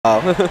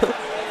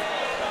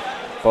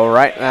But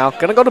right now,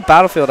 gonna go to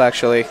Battlefield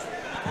actually.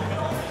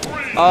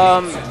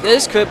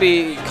 This could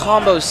be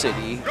combo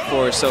city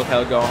for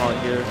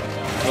SocalGohan here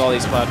with all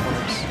these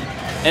platforms.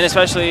 And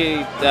especially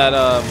that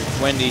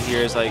Wendy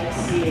here is like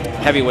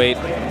heavyweight.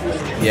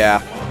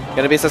 Yeah.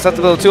 Gonna be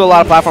susceptible to a lot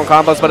of platform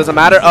combos, but it's a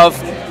matter of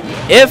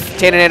if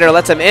Taternator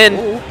lets him in.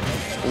 Ooh.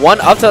 One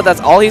up tilt,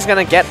 that's all he's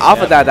gonna get off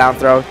of that down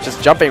throw,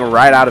 just jumping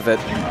right out of it.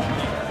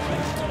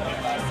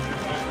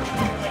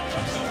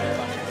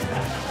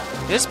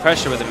 His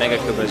pressure with the Mega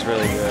Koopa is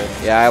really good.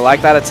 Yeah, I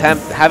like that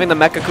attempt, having the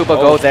Mecha Koopa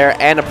go there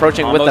and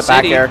approaching with the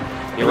back air.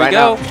 Here we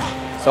go.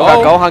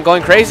 SocalGohan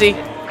going crazy.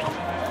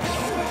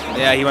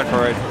 Yeah, he went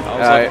for it.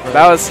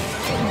 That was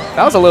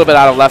a little bit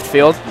out of left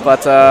field,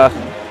 but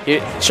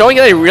showing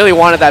that he really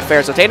wanted that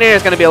fair. So Taternator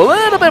is going to be a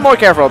little bit more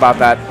careful about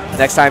that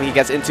next time he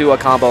gets into a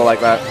combo like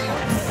that.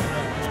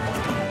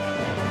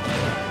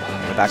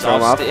 The back throw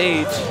him up. So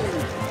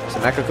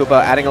Mecha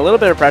Koopa adding a little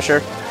bit of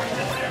pressure.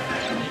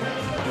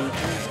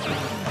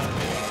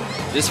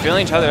 Just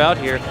feeling each other out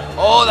here.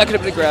 Oh, that could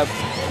have been a grab.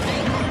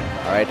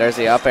 All right, there's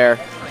the up air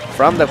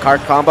from the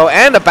card combo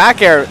and the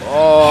back air.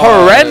 Oh.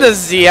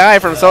 Horrendous DI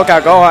from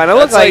SocalGohan. It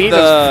looks like he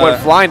just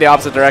went flying the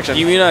opposite direction.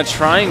 You mean a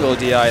triangle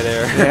DI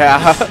there?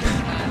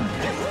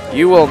 Yeah.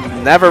 You will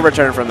never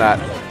return from that.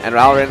 And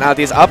right now,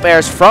 these up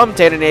airs from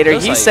Taternator.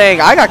 He's saying,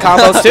 I got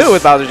combos too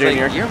with Bowser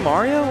Jr. Like, you're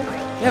Mario?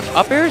 You have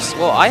up airs?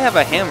 Well, I have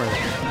a hammer.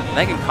 And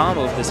I can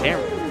combo with this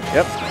hammer.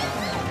 Yep.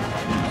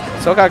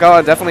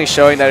 SocalGohan definitely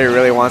showing that he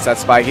really wants that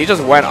spike. He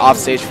just went off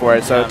stage for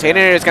it. So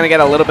Taternator is going to get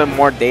a little bit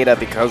more data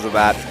because of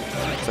that.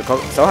 So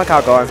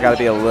SocalGohan's got to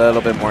be a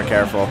little bit more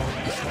careful.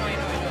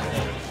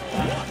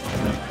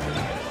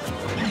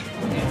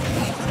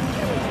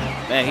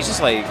 Man, he's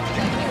just like...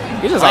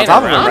 He's just on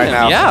top of him right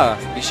now. Yeah,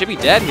 he should be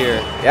dead here.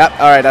 Yep,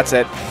 all right, that's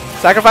it.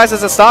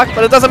 Sacrifices a stock,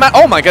 but it doesn't matter.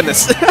 Oh my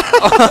goodness.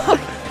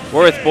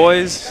 Worth,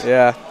 boys.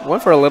 Yeah,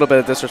 went for a little bit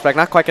of disrespect.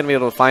 Not quite going to be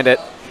able to find it.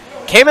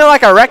 Came in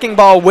like a wrecking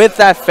ball with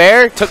that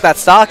fair, took that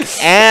stock,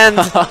 and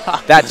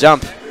that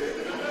jump.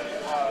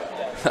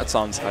 That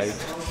sounds hype.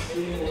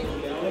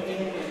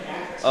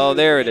 Oh,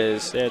 there it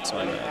is. It's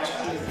my match.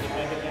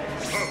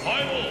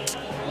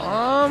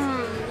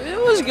 It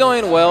was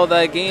going well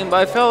that game, but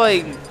I felt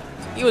like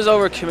he was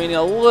overcommitting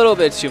a little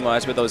bit too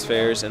much with those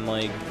fairs, and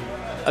like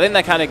I think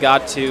that kind of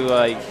got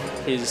to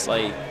his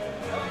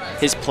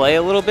play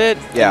a little bit.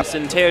 Yeah.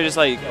 And Taylor just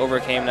like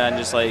overcame that and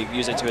just like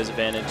used it to his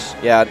advantage.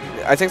 Yeah,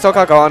 I think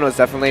SocalGohan was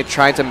definitely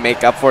trying to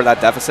make up for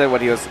that deficit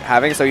what he was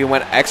having, so he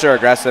went extra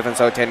aggressive, and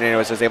so Taternator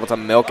was just able to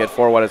milk it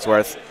for what it's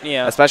worth.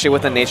 Yeah. Especially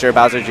with the nature of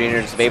Bowser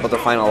Jr. to be able to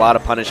find a lot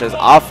of punishes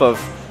off of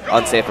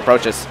unsafe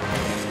approaches.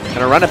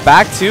 Gonna run it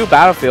back to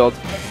Battlefield.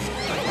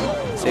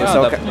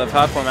 Wow, the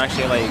platform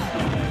actually like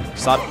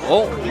stopped.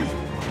 Oh,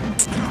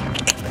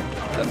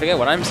 I forget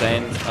what I'm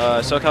saying.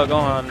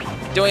 SocalGohan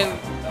doing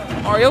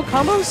Mario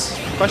combos?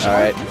 All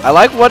right. I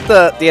like what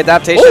the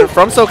adaptation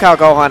from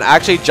SocalGohan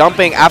actually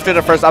jumping after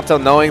the first up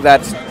tilt, knowing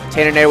that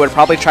Taternator would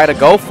probably try to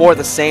go for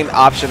the same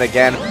option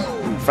again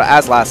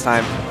as last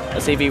time.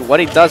 Let's see what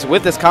he does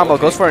with this combo.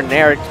 Goes for a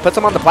nair, puts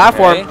him on the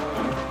platform.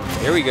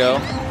 Okay. Here we go.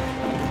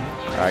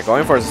 All right,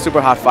 going for a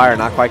super hot fire.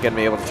 Not quite going to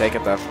be able to take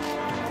it though.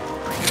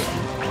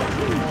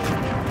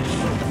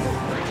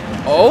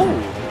 Oh,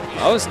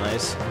 that was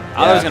nice. Yeah.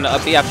 I was going to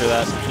up B after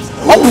that.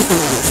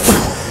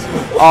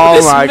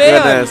 Oh my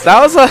goodness! That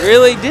was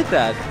really did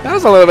that. That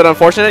was a little bit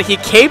unfortunate. He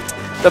caped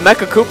the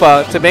Mecha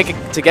Koopa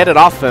to get it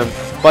off him,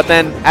 but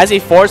then as he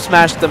force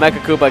smashed the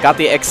Mecha Koopa, got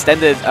the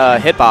extended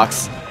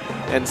hitbox,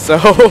 and so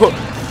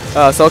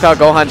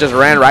SocalGohan just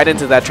ran right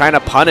into that, trying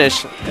to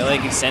punish. Yeah,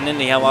 like extended,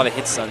 he had a lot of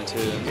hits done too.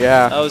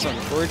 Yeah, that was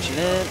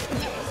unfortunate.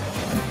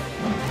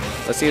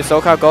 Let's see if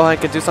SocalGohan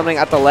can do something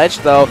at the ledge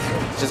though.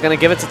 He's just gonna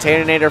give it to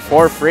Taternator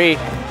for free.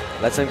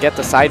 Lets him get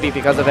the side beat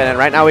because of it, and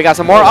right now we got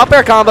some more up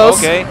air combos.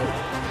 Okay.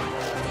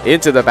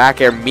 Into the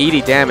back air,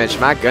 meaty damage.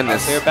 My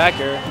goodness. Back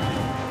air.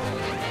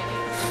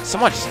 So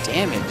much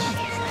damage.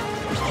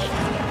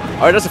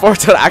 Oh, just forward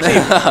tilt actually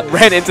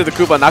ran into the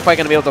Koopa. Not quite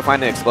going to be able to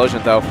find an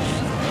explosion, though.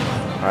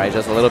 All right,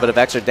 just a little bit of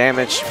extra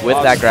damage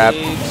with that grab.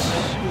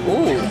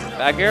 Ooh,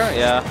 back air?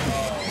 Yeah.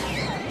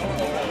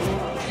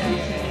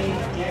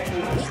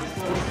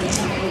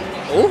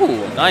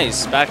 Ooh,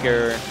 nice. Back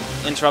air.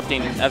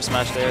 Interrupting F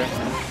smash there.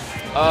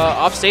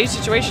 Off stage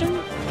situation?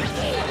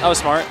 That was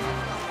smart.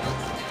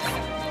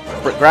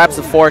 Grabs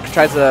the fork,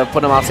 tries to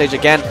put him off stage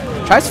again.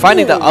 Tries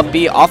finding the up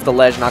B off the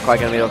ledge, not quite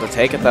going to be able to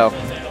take it though.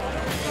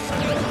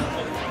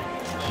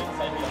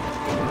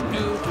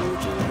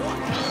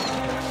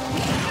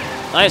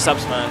 Nice up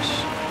smash.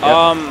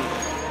 Yep.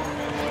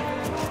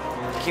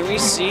 Can we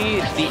see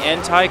the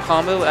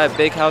anti-combo at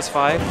Big House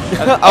 5?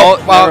 Oh,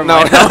 well,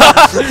 no.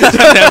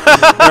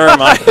 Never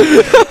mind.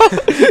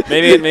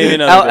 maybe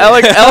no.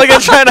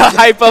 Elegant trying to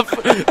hype up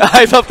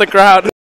the crowd.